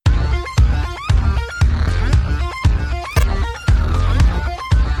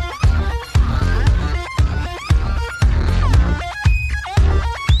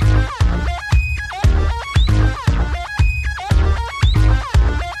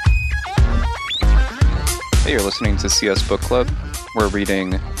Hey, you're listening to CS Book Club. We're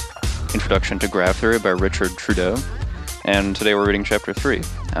reading Introduction to Graph Theory by Richard Trudeau, and today we're reading Chapter 3.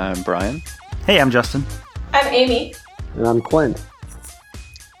 I'm Brian. Hey, I'm Justin. I'm Amy. And I'm Clint.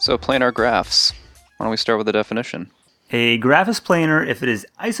 So, planar graphs. Why don't we start with the definition? A graph is planar if it is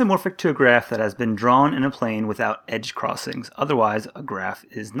isomorphic to a graph that has been drawn in a plane without edge crossings. Otherwise, a graph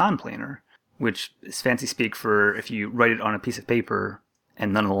is non-planar, which is fancy speak for if you write it on a piece of paper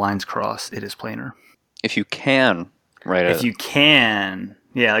and none of the lines cross, it is planar. If you can write it. If you can.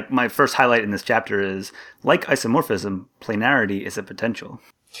 Yeah, like my first highlight in this chapter is, like isomorphism, planarity is a potential.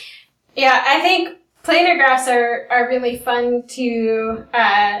 Yeah, I think planar graphs are really fun to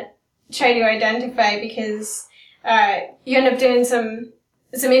try to identify because you end up doing some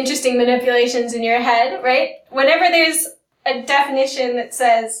interesting manipulations in your head, right? Whenever there's a definition that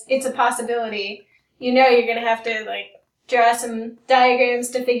says it's a possibility, you know you're going to have to draw some diagrams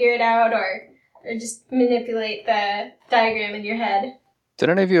to figure it out or just manipulate the diagram in your head.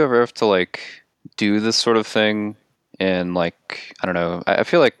 Did any of you ever have to do this sort of thing in I don't know, I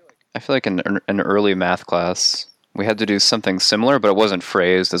feel like in an early math class we had to do something similar, but it wasn't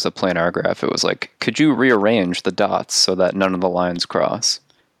phrased as a planar graph. It was could you rearrange the dots so that none of the lines cross?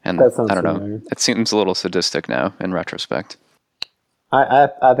 And that sounds I don't familiar. know. It seems a little sadistic now in retrospect. I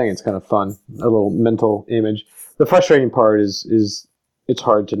think it's kind of fun, a little mental image. The frustrating part is it's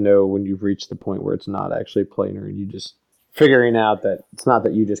hard to know when you've reached the point where it's not actually planar and you just figuring out that it's not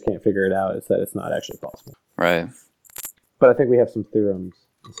that you just can't figure it out, it's that it's not actually possible. Right. But I think we have some theorems,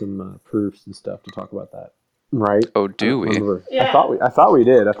 some proofs and stuff to talk about that. Right? Oh, do we? Yeah. I thought we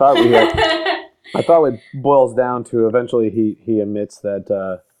did. I thought it boils down to eventually he admits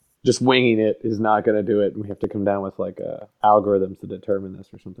that just winging it is not going to do it, and we have to come down with algorithms to determine this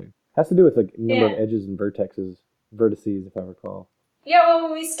or something. It has to do with number of edges and vertices, if I recall. Yeah, well,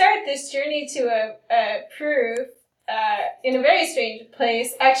 when we start this journey to a proof in a very strange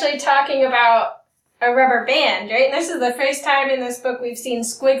place, actually talking about a rubber band, right? And this is the first time in this book we've seen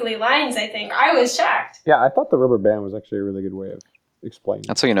squiggly lines, I think. I was shocked. Yeah, I thought the rubber band was actually a really good way of explaining.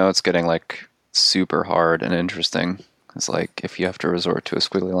 That's how you know it's getting super hard and interesting. It's if you have to resort to a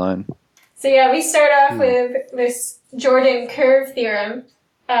squiggly line. So yeah, we start off with this Jordan curve theorem,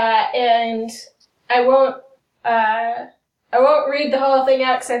 and I won't read the whole thing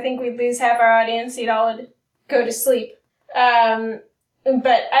out because I think we'd lose half our audience. You'd all would go to sleep.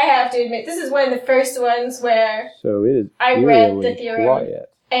 But I have to admit, this is one of the first ones where I read the theorem,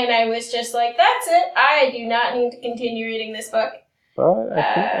 and I was just that's it. I do not need to continue reading this book.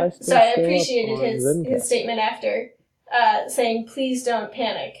 But So I appreciated his statement after saying, please don't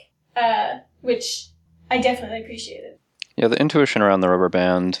panic, which I definitely appreciated. Yeah, the intuition around the rubber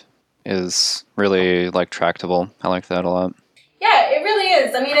band is really tractable. I like that a lot. Yeah, it really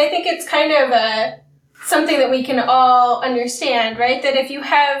is. I mean, I think it's kind of something that we can all understand, right? That if you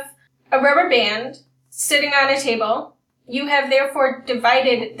have a rubber band sitting on a table, you have therefore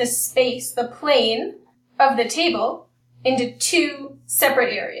divided the space, the plane of the table, into two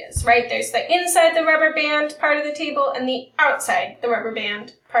separate areas, right? There's the inside the rubber band part of the table and the outside the rubber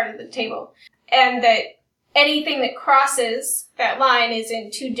band part of the table. And that anything that crosses that line is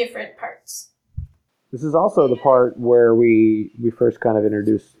in two different parts. This is also the part where we first kind of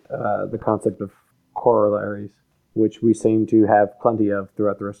introduced the concept of corollaries, which we seem to have plenty of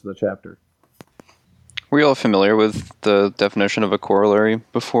throughout the rest of the chapter. Were you all familiar with the definition of a corollary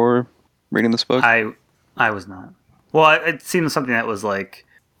before reading this book? I was not. Well, it seemed something that was if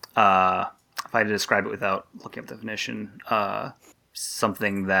I had to describe it without looking up the definition,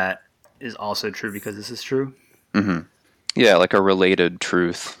 something that is also true because this is true. Mm-hmm. Yeah, a related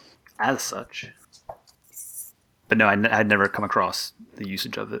truth. As such. But no, I'd never come across the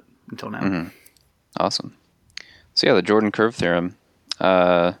usage of it until now. Mm-hmm. Awesome. So yeah, the Jordan curve theorem.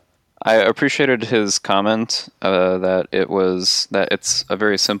 I appreciated his comment that it's a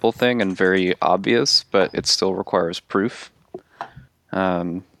very simple thing and very obvious, but it still requires proof. I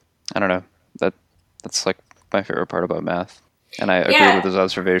don't know. That's my favorite part about math. And I agree with his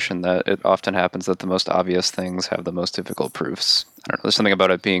observation that it often happens that the most obvious things have the most difficult proofs. I don't know. There's something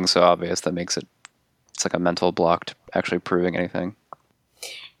about it being so obvious that makes it's a mental block to actually proving anything.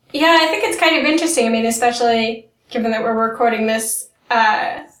 Yeah, I think it's kind of interesting. I mean, especially given that we're recording this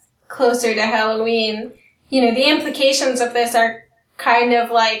closer to Halloween, the implications of this are kind of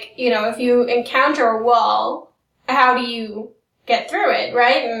if you encounter a wall, how do you get through it,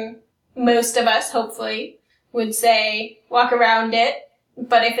 right? And most of us, hopefully, would say walk around it.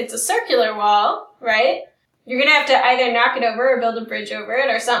 But if it's a circular wall, right, you're going to have to either knock it over or build a bridge over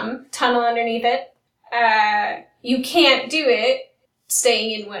it or something, tunnel underneath it. You can't do it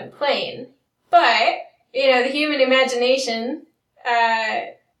staying in one plane. But the human imagination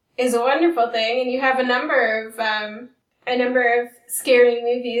is a wonderful thing, and you have a number of scary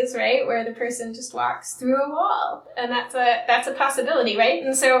movies, right, where the person just walks through a wall, and that's a possibility, right?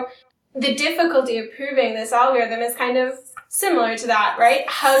 And so the difficulty of proving this algorithm is kind of similar to that, right?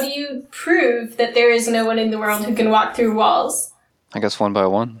 How do you prove that there is no one in the world who can walk through walls? I guess one by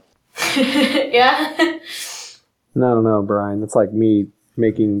one. Yeah? No, Brian. That's like me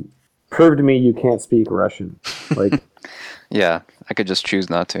prove to me you can't speak Russian. Like, Yeah, I could just choose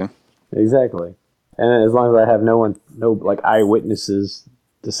not to. exactly. And as long as I have no eyewitnesses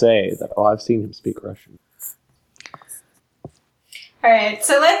to say that, I've seen him speak Russian. Alright,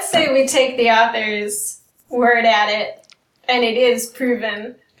 so let's say we take the author's word at it, and it is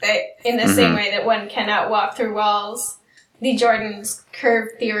proven that in the same way that one cannot walk through walls, the Jordan's curve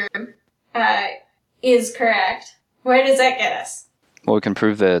theorem is correct. Where does that get us? Well, we can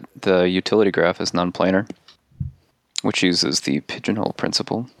prove that the utility graph is non-planar, which uses the pigeonhole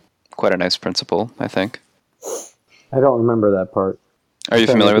principle. Quite a nice principle, I think. I don't remember that part. Are you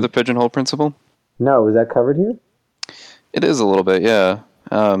familiar with the pigeonhole principle? No, is that covered here? It is a little bit, yeah.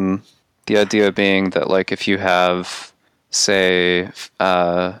 The idea being that, like, if you have, say,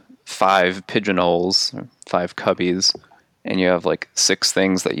 5 pigeonholes, or 5 cubbies, and you have, like, 6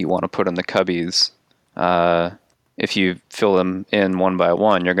 things that you want to put in the cubbies, if you fill them in one by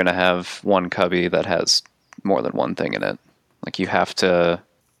one, you're going to have one cubby that has more than one thing in it. Like, you have to...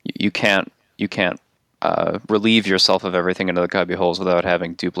 You can't relieve yourself of everything into the cubby holes without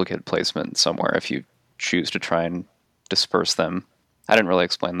having duplicate placement somewhere if you choose to try and disperse them. I didn't really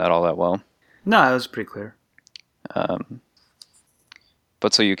explain that all that well. No, it was pretty clear.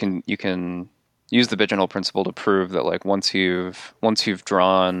 But so you can use the pigeonhole principle to prove that, like, once you've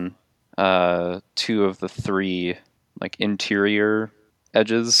drawn 2 of the 3 like interior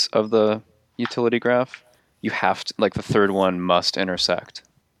edges of the utility graph, you have to, like, the third one must intersect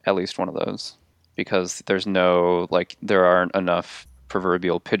at least one of those, because there aren't enough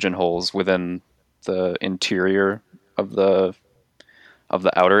proverbial pigeonholes within the interior of the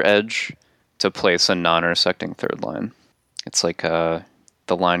outer edge to place a non-intersecting third line. It's like the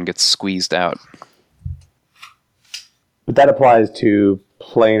line gets squeezed out. But that applies to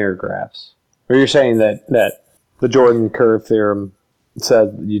planar graphs. Or you're saying that the Jordan curve theorem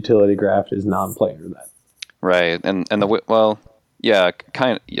says the utility graph is non-planar then? Right, and yeah,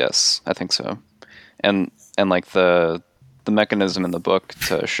 kind of, yes, I think so. And like the mechanism in the book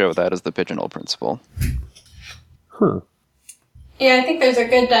to show that is the pigeonhole principle. Huh. Yeah, I think there's a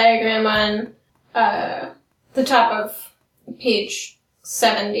good diagram on the top of page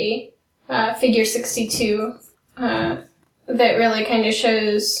 70, figure 62, that really kind of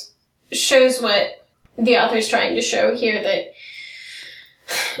shows what the author's trying to show here, that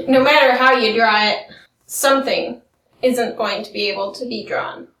no matter how you draw it, something isn't going to be able to be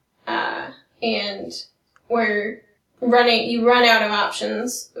drawn. And you run out of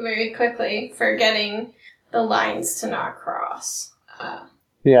options very quickly for getting the lines to not cross.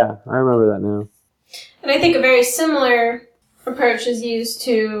 Yeah, I remember that now. And I think a very similar approach is used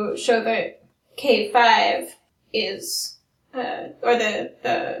to show that K5 is, or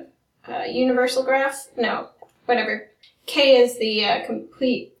the universal graph? No, whatever. K is the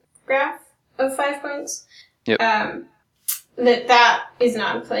complete graph of 5 points. Yep. That is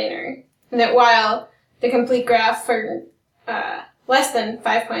non-planar. That while the complete graph for less than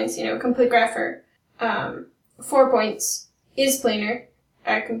 5 points, complete graph for 4 points is planar,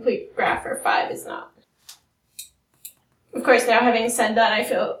 a complete graph for 5 is not. Of course, now having said that, I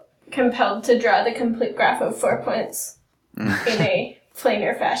feel compelled to draw the complete graph of 4 points in a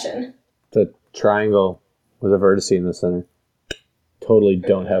planar fashion. It's a triangle with a vertice in the center. Totally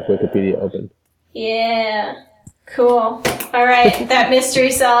don't have Wikipedia open. Yeah. Cool. All right, that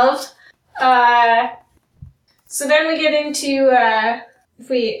mystery solved. So then we get into, if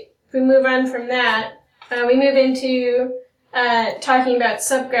we move on from that, we move into talking about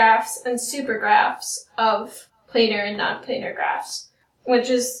subgraphs and supergraphs of planar and non-planar graphs, which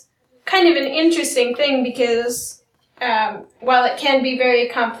is kind of an interesting thing because while it can be very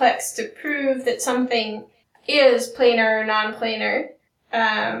complex to prove that something is planar or non-planar,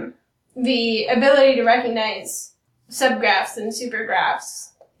 the ability to recognize subgraphs and supergraphs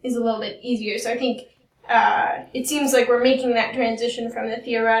is a little bit easier. So I think it seems like we're making that transition from the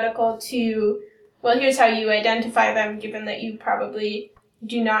theoretical to, well, here's how you identify them, given that you probably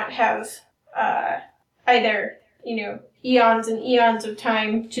do not have either, eons and eons of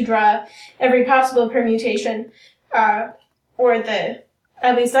time to draw every possible permutation, or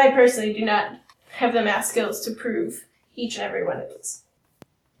at least I personally do not have the math skills to prove each and every one of these.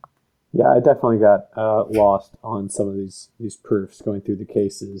 Yeah, I definitely got lost on some of these proofs going through the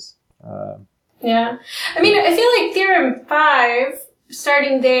cases. Yeah. I mean, I feel like Theorem 5,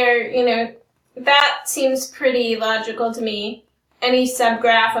 starting there, that seems pretty logical to me. Any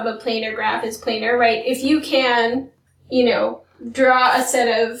subgraph of a planar graph is planar, right? If you can, draw a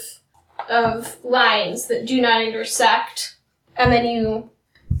set of lines that do not intersect, and then you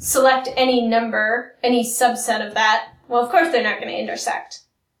select any number, any subset of that, well, of course they're not going to intersect.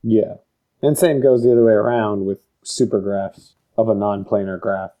 Yeah. And same goes the other way around with supergraphs of a non-planar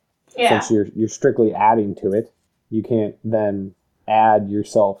graph. Yeah. Since you're strictly adding to it, you can't then add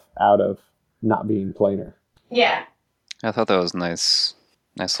yourself out of not being planar. Yeah. I thought that was nice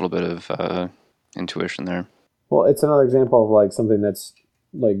little bit of intuition there. Well, it's another example of like something that's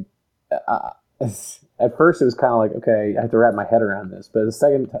like at first it was kind of like, okay, I have to wrap my head around this, but the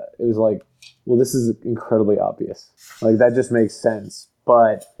second it was like, well, this is incredibly obvious. Like that just makes sense.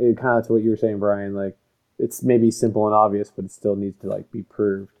 But it kind of to what you were saying, Brian, like it's maybe simple and obvious, but it still needs to like be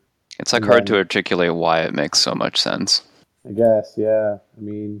proved. It's like hard to articulate why it makes so much sense. I guess, yeah. I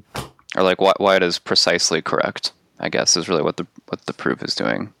mean, or like why it is precisely correct, I guess, is really what the proof is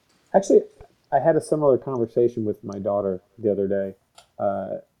doing. Actually, I had a similar conversation with my daughter the other day.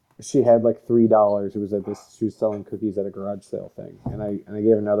 She had like $3. It was she was selling cookies at a garage sale thing, and I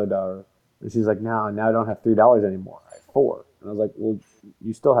gave another $1, and she's like, now I don't have $3 anymore. I have $4, and I was like, well,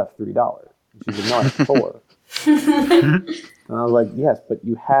 you still have $3. And she's like, no, I have $4. And I was like, yes, but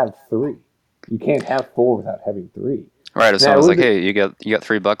you have 3. You can't have 4 without having 3. Right. If someone was like, hey, you got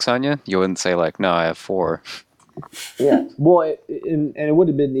 $3 on you, you wouldn't say like, no, I have 4. Yeah. Well, and it would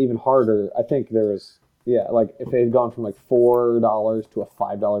have been even harder. I think there was, like if it had gone from like $4 to a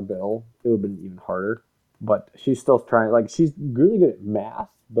 $5 bill, it would have been even harder. But she's still trying, like she's really good at math,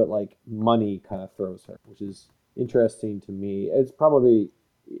 but like money kind of throws her, which is interesting to me. It's probably,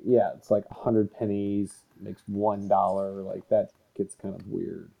 it's like 100 pennies makes $1. Like that gets kind of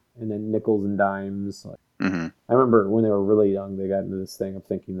weird. And then nickels and dimes. Like, I remember when they were really young, they got into this thing of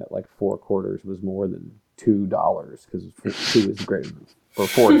thinking that like 4 quarters was more than $2 because 2 is greater than, or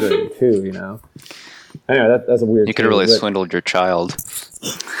 4 is greater than 2. Anyway, that's a weird. You could have really swindled your child.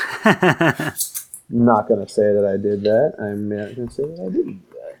 Not gonna say that I did that. I'm not gonna say that I didn't do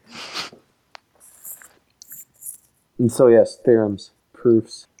that. And so yes, theorems,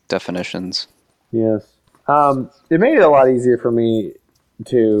 proofs, definitions. Yes. It made it a lot easier for me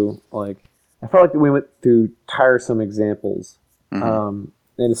to like. I felt like we went through tiresome examples, and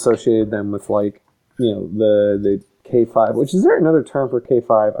associated them with like, the K5. Which is there another term for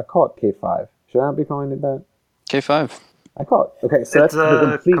K5? I call it K5. Should I not be calling it that? K5. I call it. Okay, so it's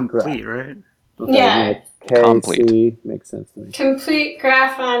that's the complete, right? Okay, Yeah. K, Complete. C, makes sense to me. Complete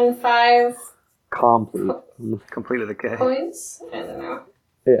graph on 5 Complete. Complete of the K. points. I don't know.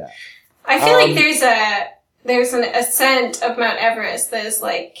 Yeah. I feel like there's an ascent of Mount Everest that is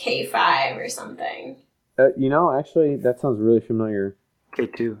like K5 or something. Actually, that sounds really familiar.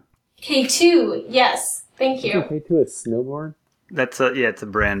 K2. K2, yes. Thank you. Isn't K2 a snowboard? That's it's a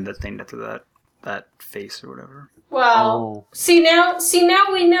brand that's named after that face or whatever. Well, see now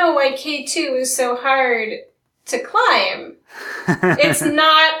we know why K2 is so hard to climb. It's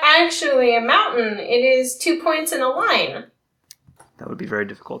not actually a mountain. It is 2 points in a line. That would be very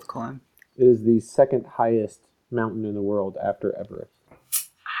difficult to climb. It is the second highest mountain in the world after Everest.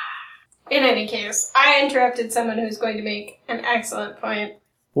 In any case, I interrupted someone who's going to make an excellent point.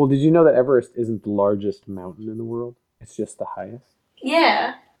 Well, did you know that Everest isn't the largest mountain in the world? It's just the highest?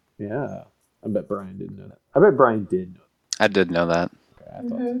 Yeah. Yeah. I bet Brian didn't know that. I bet Brian did know I did know that.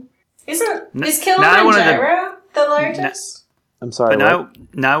 that. Okay, Is Kilimanjaro the largest? I'm sorry. But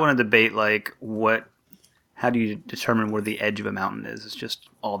now I want to debate like how do you determine where the edge of a mountain is? It's just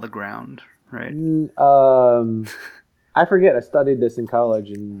all the ground, right? I forget. I studied this in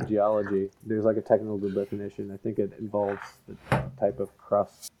college in geology. There's like a technical definition. I think it involves the type of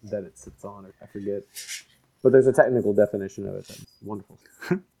crust that it sits on. Or I forget. But there's a technical definition of it that's wonderful.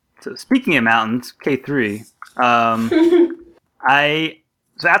 So speaking of mountains, K3.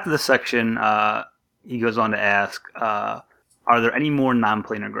 So after this section, he goes on to ask, are there any more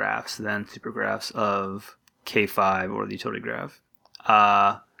non-planar graphs than supergraphs of K5 or the utility graph?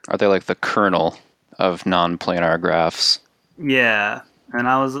 Are they like the kernel of non-planar graphs? Yeah, and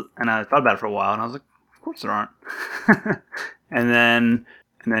I thought about it for a while, and I was like, of course there aren't. and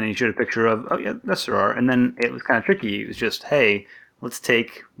then he showed a picture of, oh yeah, yes there are. And then it was kind of tricky. It was just, hey, let's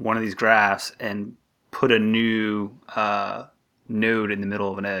take one of these graphs and put a new node in the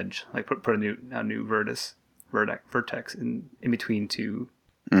middle of an edge, like put a new vertex in between two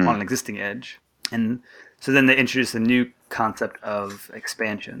on an existing edge. And so then they introduced a new concept of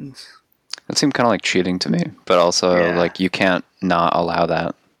expansions. It seemed kind of like cheating to me, but also like you can't not allow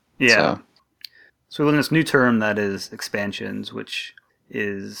that. Yeah. So we learned this new term that is expansions, which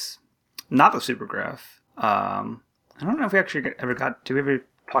is not the supergraph. I don't know if we actually ever got. Do we ever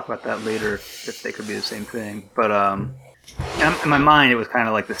talk about that later? If they could be the same thing, but in my mind, it was kind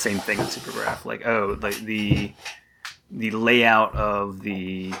of like the same thing as supergraph. Like the layout of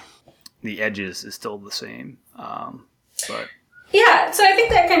the edges is still the same, but. Yeah, so I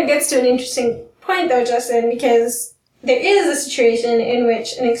think that kind of gets to an interesting point, though, Justin, because there is a situation in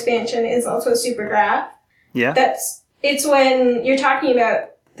which an expansion is also a supergraph. Yeah. It's when you're talking about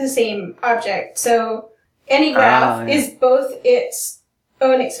the same object. So any graph is both its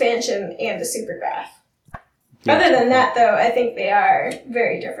own expansion and a supergraph. Yeah. Other than that, though, I think they are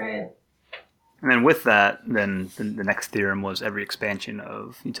very different. And then with that, then the next theorem was every expansion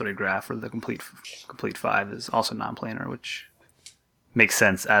of utility graph or the complete 5 is also non-planar, which makes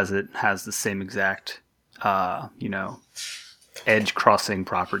sense as it has the same exact, edge crossing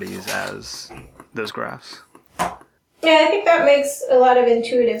properties as those graphs. Yeah, I think that makes a lot of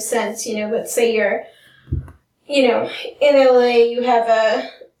intuitive sense. Let's say you're, in LA, you have a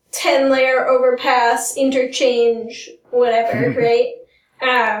 10-layer overpass, interchange, whatever, right?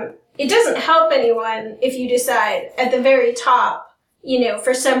 It doesn't help anyone if you decide at the very top,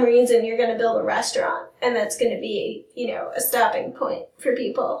 for some reason you're going to build a restaurant and that's going to be, a stopping point for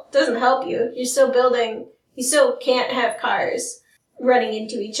people. It doesn't help you. You're still building, you still can't have cars running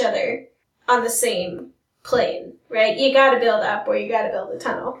into each other on the same plane, right? You got to build up or you got to build a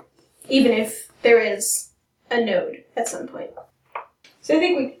tunnel, even if there is a node at some point. So I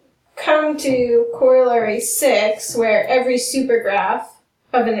think we come to corollary 6, where every supergraph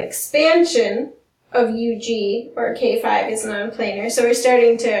of an expansion of UG or K5 is non-planar. So we're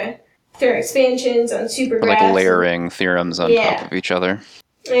starting to throw expansions on supergraphs. Like layering theorems on top of each other.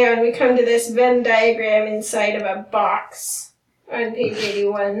 Yeah, and we come to this Venn diagram inside of a box on page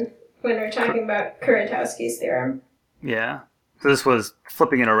 81 when we're talking about Kuratowski's theorem. Yeah. So this was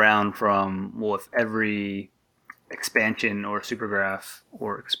flipping it around from, well, if every expansion or supergraph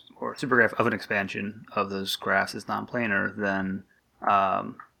or supergraph of an expansion of those graphs is non-planar, then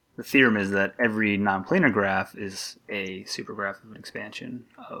the theorem is that every non-planar graph is a supergraph of an expansion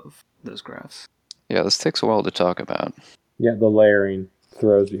of those graphs. Yeah, this takes a while to talk about. Yeah, the layering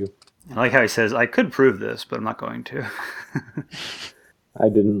throws you. I like how he says, I could prove this, but I'm not going to. I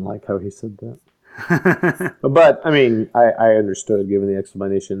didn't like how he said that. But, I mean, I understood, given the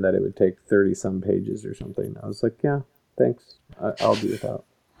explanation, that it would take 30-some pages or something. I was like, yeah, thanks. I'll do without.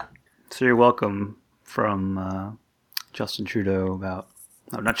 So you're welcome from Justin Trudeau about...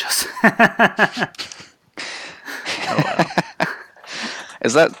 No, not Justin.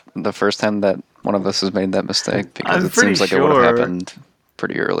 Is that the first time that one of us has made that mistake? Because it seems like it would have happened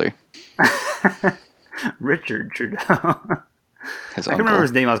pretty early. Richard Trudeau. His I can remember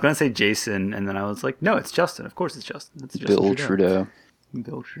his name. I was going to say Jason, and then I was like, no, it's Justin. Of course it's Justin. It's Justin Bill Trudeau.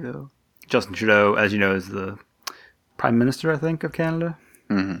 Bill Trudeau. Justin Trudeau, as you know, is the Prime Minister, I think, of Canada.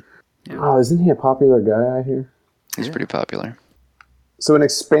 Mm-hmm. Yeah. Oh, isn't he a popular guy out here? He's pretty popular. So an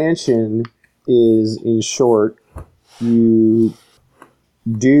expansion is, in short, you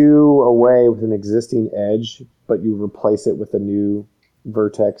do away with an existing edge, but you replace it with a new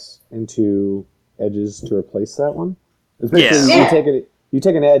vertex and 2 edges to replace that one. It's basically you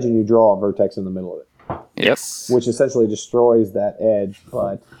take an edge and you draw a vertex in the middle of it. Yes. Which essentially destroys that edge,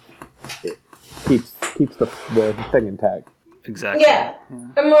 but it keeps the thing intact. Exactly. Yeah.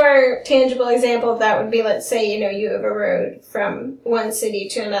 A more tangible example of that would be, let's say, you have a road from one city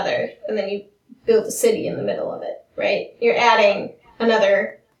to another, and then you build a city in the middle of it, right? You're adding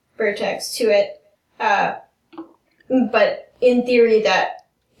another vertex to it, but in theory that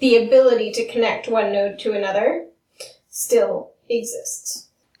the ability to connect one node to another still exists.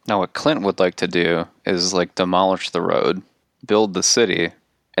 Now what Clint would like to do is demolish the road, build the city,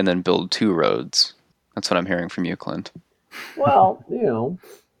 and then build 2 roads. That's what I'm hearing from you, Clint. Well, you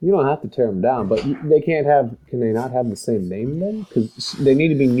don't have to tear them down, but can they not have the same name then? Because they need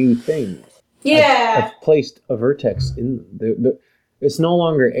to be new things. Yeah. I've placed a vertex in them. It's no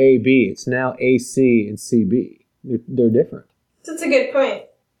longer AB, it's now AC and CB. They're different. That's a good point.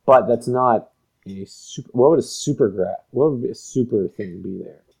 But that's not a super. What would a supergraph? What would a super thing be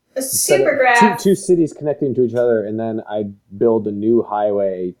there? A supergraph. Two cities connecting to each other, and then I build a new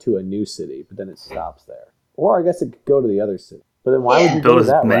highway to a new city, but then it stops there. Or I guess it could go to the other city. But then why would you go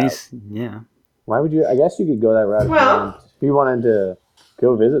that route? Yeah. Why would you? I guess you could go that route if you wanted to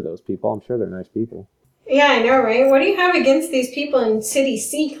go visit those people. I'm sure they're nice people. Yeah, I know, right? What do you have against these people in City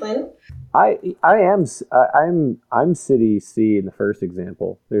C, Clint? I'm City C in the first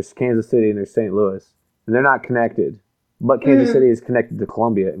example. There's Kansas City and there's St. Louis, and they're not connected. But Kansas City is connected to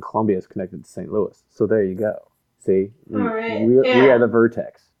Columbia, and Columbia is connected to St. Louis. So there you go. See, we are the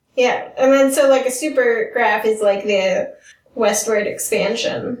vertex. Yeah, and then so like a super graph is like the westward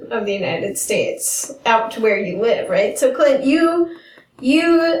expansion of the United States out to where you live, right? So Clint, you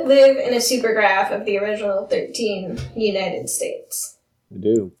live in a super graph of the original 13 United States. I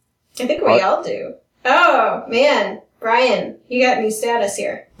do. I think we all do. Oh, man. Brian, you got new status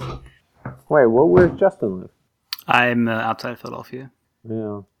here. Wait, where's Justin live? I'm outside of Philadelphia. Yeah,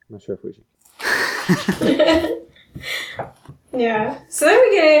 I'm not sure if we should. Yeah. So then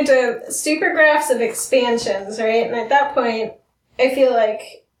we get into super graphs of expansions, right? And at that point, I feel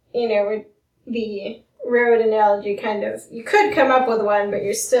like, with the road analogy kind of, you could come up with one, but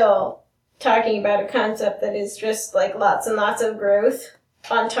you're still talking about a concept that is just like lots and lots of growth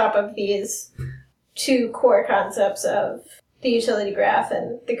on top of these two core concepts of the utility graph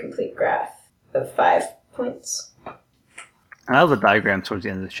and the complete graph of 5 points. I love the diagrams towards the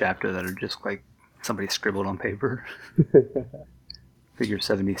end of the chapter that are just like somebody scribbled on paper. Figure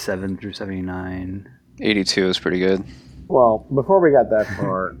 77 through 79. 82 is pretty good. Well, before we got that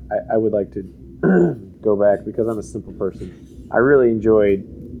far, I would like to go back because I'm a simple person. I really enjoyed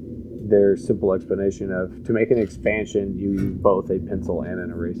their simple explanation of to make an expansion, you use both a pencil and an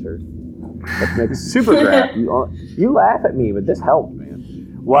eraser. But to make a super graph, you laugh at me, but this helped,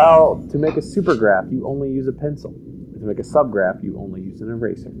 man. Well, to make a super graph, you only use a pencil. To make a subgraph, you only use an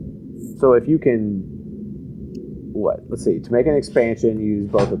eraser. So if you can, let's see, to make an expansion, you use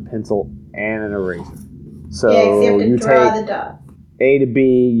both a pencil and an eraser. So you have to draw the dot. A to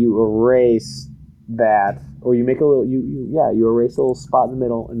B, you erase that, or you make a little, you erase a little spot in the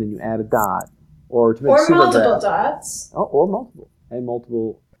middle, and then you add a dot. Or to make or multiple graph, dots. Oh, or multiple. And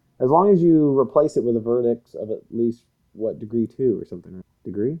multiple. As long as you replace it with a vertex of at least, degree 2 or something. Right?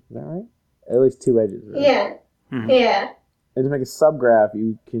 Degree? Is that right? At least 2 edges, right? Yeah. Mm-hmm. Yeah. And to make a subgraph,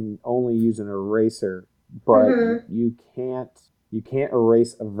 you can only use an eraser, but you can't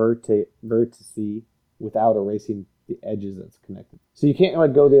erase a vertice without erasing the edges that's connected. So you can't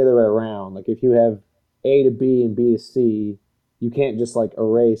go the other way around. Like if you have A to B and B to C, you can't just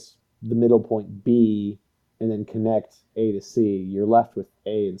erase the middle point B and then connect A to C. You're left with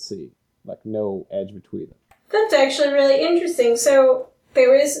A and C, no edge between them. That's actually really interesting. So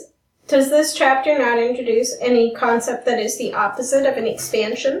does this chapter not introduce any concept that is the opposite of an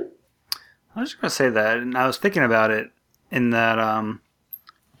expansion? I was just going to say that, and I was thinking about it in that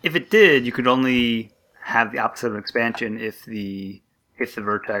if it did, you could only have the opposite of an expansion if the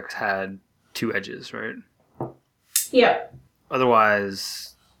vertex had 2 edges, right? Yeah.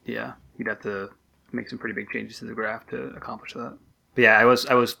 Otherwise, yeah, you'd have to make some pretty big changes to the graph to accomplish that. But yeah, I was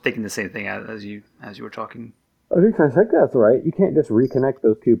thinking the same thing as you were talking. I think that's right. You can't just reconnect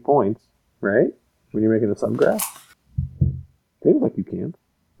those 2 points, right? When you're making a subgraph. Seems like you can.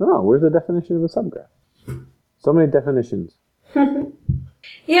 No, where's the definition of a subgraph? So many definitions.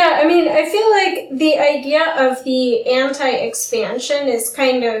 Yeah, I mean, I feel like the idea of the anti-expansion is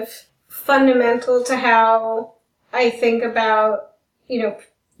kind of fundamental to how I think about,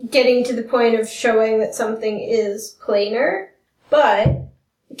 getting to the point of showing that something is planar. But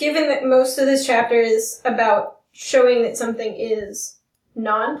given that most of this chapter is about showing that something is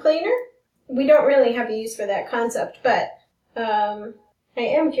non-planar, we don't really have a use for that concept. But I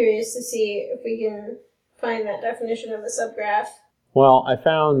am curious to see if we can find that definition of a subgraph. Well, I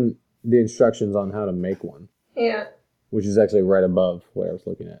found the instructions on how to make one. Yeah. Which is actually right above what I was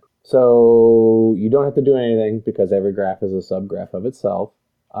looking at. So you don't have to do anything because every graph is a subgraph of itself.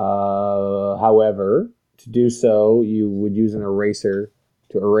 However, to do so, you would use an eraser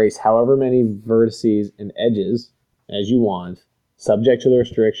to erase however many vertices and edges as you want, subject to the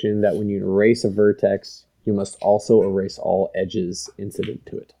restriction that when you erase a vertex, you must also erase all edges incident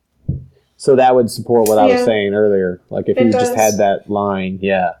to it. So that would support what I was saying earlier. If you just had that line,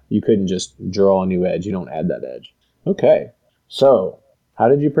 you couldn't just draw a new edge. You don't add that edge. Okay. So, how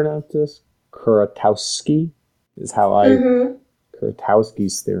did you pronounce this? Kuratowski is how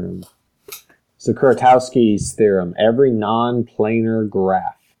Kuratowski's theorem. So Kuratowski's theorem, every non-planar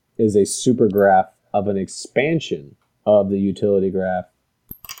graph is a supergraph of an expansion of the utility graph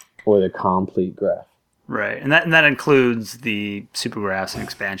or the complete graph. Right, and that includes the supergraphs and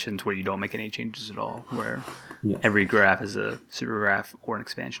expansions where you don't make any changes at all, where every graph is a supergraph or an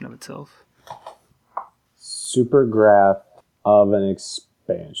expansion of itself. Supergraph of an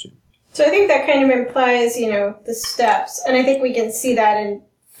expansion. So I think that kind of implies, the steps, and I think we can see that in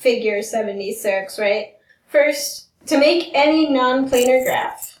figure 76, right? First, to make any non-planar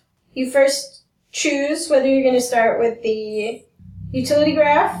graph, you first choose whether you're going to start with the utility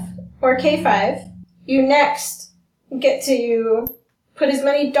graph or K5. You next get to put as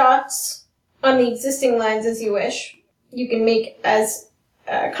many dots on the existing lines as you wish. You can make as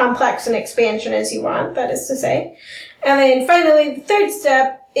complex an expansion as you want, that is to say. And then finally, the third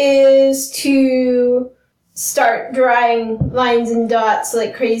step is to start drawing lines and dots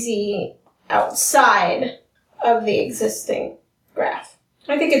like crazy outside of the existing graph.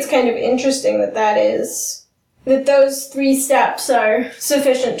 I think it's kind of interesting that those 3 steps are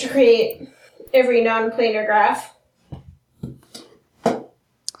sufficient to create every non-planar graph.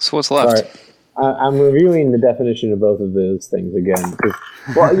 So what's left? Sorry. I'm reviewing the definition of both of those things again.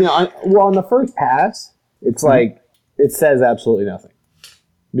 On the first pass, it's like it says absolutely nothing.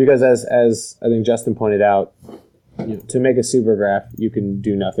 Because as I think Justin pointed out, to make a supergraph, you can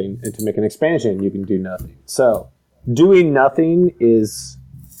do nothing. And to make an expansion, you can do nothing. So doing nothing is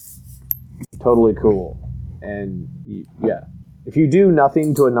totally cool. And if you do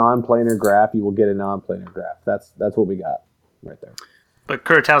nothing to a non-planar graph, you will get a non-planar graph. That's what we got right there. But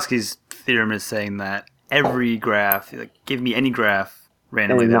Kuratowski's theorem is saying that every graph, like give me any graph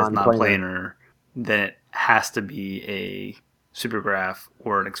randomly that is non-planar, then it has to be a supergraph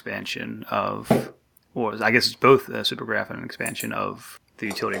or an expansion of, or I guess it's both a supergraph and an expansion of the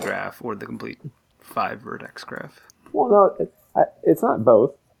utility graph or the complete 5-vertex graph. Well, no, it's not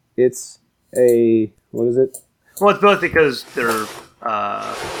both. It's what is it? Well, it's both because they're...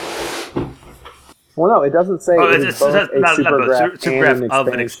 Well, no, it doesn't say it's both a supergraph and of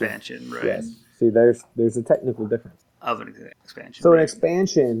an expansion, right? Yes. See, there's a technical difference. Of an expansion. So right. an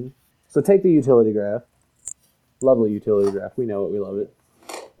expansion, so take the utility graph, lovely utility graph, we know it, we love it,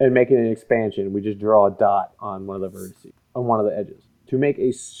 and making an expansion, we just draw a dot on one of the vertices, on one of the edges. To make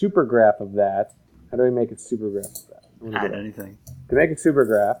a supergraph of that, how do we make a supergraph of that? Add anything. To make a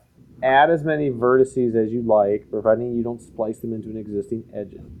supergraph, add as many vertices as you like, providing you don't splice them into an existing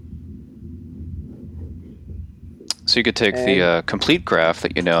edge. So you could take the complete graph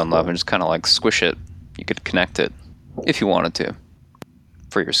that you know and love and just kind of like squish it. You could connect it if you wanted to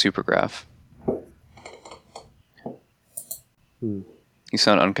for your supergraph. You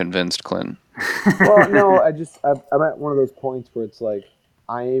sound unconvinced, Clint. Well, no, I'm at one of those points where it's like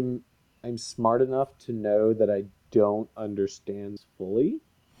I'm smart enough to know that I don't understand fully.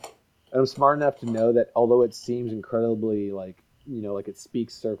 And I'm smart enough to know that although it seems incredibly like it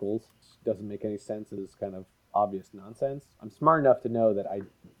speaks circles, doesn't make any sense, it is kind of obvious nonsense. I'm smart enough to know that I'm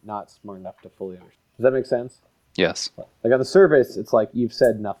not smart enough to fully understand. Does that make sense? Yes. Like on the surface, it's like you've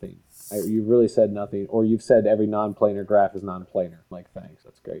said nothing. You've really said nothing, or you've said every non-planar graph is non-planar. Like, thanks,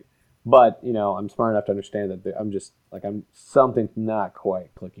 that's great. But I'm smart enough to understand that I'm something's not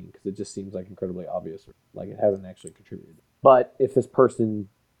quite clicking because it just seems like incredibly obvious, like it hasn't actually contributed. But if this person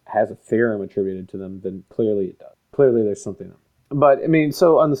has a theorem attributed to them, then clearly it does. Clearly, there's something. But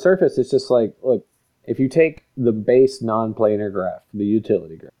so on the surface, it's just like, look. If you take the base non-planar graph, the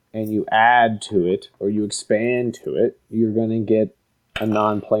utility graph, and you add to it or you expand to it, you're going to get a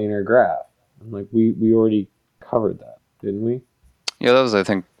non-planar graph. I'm like, we already covered that, didn't we? Yeah, that was, I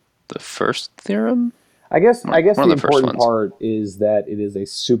think, the first theorem. I guess the important ones. part is that it is a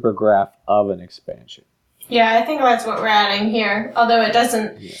supergraph of an expansion. Yeah, I think that's what we're adding here, although it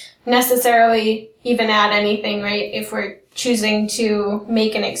doesn't necessarily even add anything, right, if we're choosing to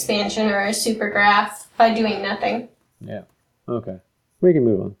make an expansion or a supergraph by doing nothing. Yeah. Okay. We can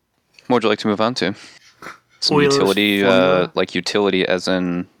move on. What would you like to move on to? Some Euler's utility, formula. like utility as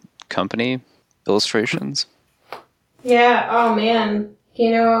in company illustrations? Yeah, oh man.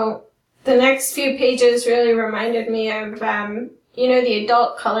 The next few pages really reminded me of, the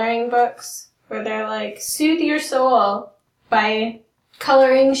adult coloring books where they're like, soothe your soul by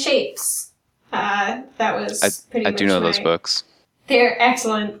coloring shapes. That was pretty much I do know those books. They're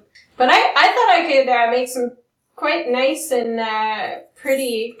excellent. But I thought I could make some quite nice and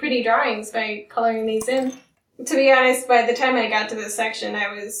pretty drawings by coloring these in. To be honest, by the time I got to this section,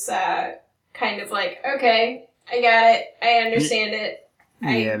 I was kind of like, okay, I got it. I understand it.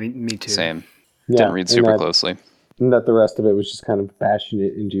 Me too. Same. Yeah, Didn't read super closely. And that the rest of it was just kind of bashing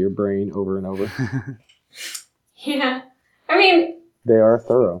it into your brain over and over. Yeah. I mean... They are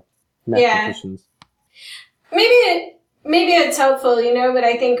thorough. Mathematicians. Maybe it's helpful, but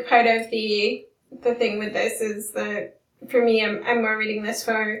I think part of the thing with this is that, for me, I'm more reading this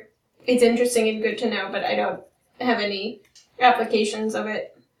for it's interesting and good to know, but I don't have any applications of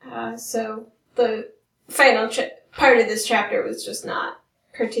it. So the final part of this chapter was just not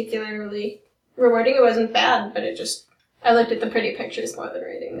particularly rewarding. It wasn't bad, but I looked at the pretty pictures more than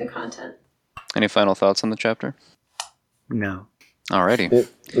reading the content. Any final thoughts on the chapter? No. Alrighty.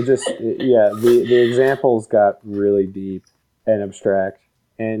 The examples got really deep and abstract,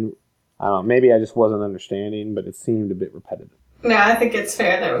 and I don't know, maybe I just wasn't understanding, but it seemed a bit repetitive. No, I think it's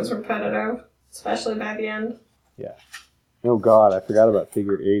fair that it was repetitive, especially by the end. Yeah. Oh God, I forgot about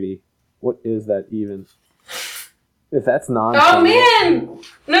figure 80. What is that even? If that's non. Oh man!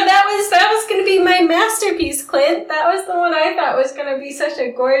 No, that was going to be my masterpiece, Clint. That was the one I thought was going to be such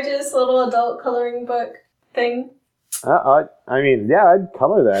a gorgeous little adult coloring book thing. I mean, yeah, I'd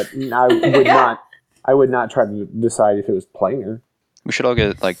color that. I would not. I would not try to decide if it was plainer. We should all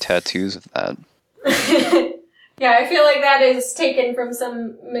get like tattoos of that. Yeah, I feel like that is taken from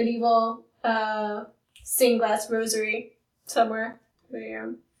some medieval stained glass rosary somewhere. But yeah,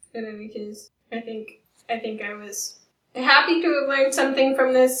 in any case, I think I was happy to have learned something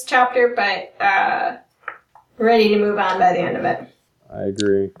from this chapter, but ready to move on by the end of it. I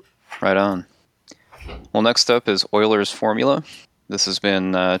agree. Right on. Well, next up is Euler's Formula. This has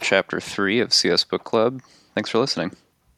been Chapter 3 of CS Book Club. Thanks for listening.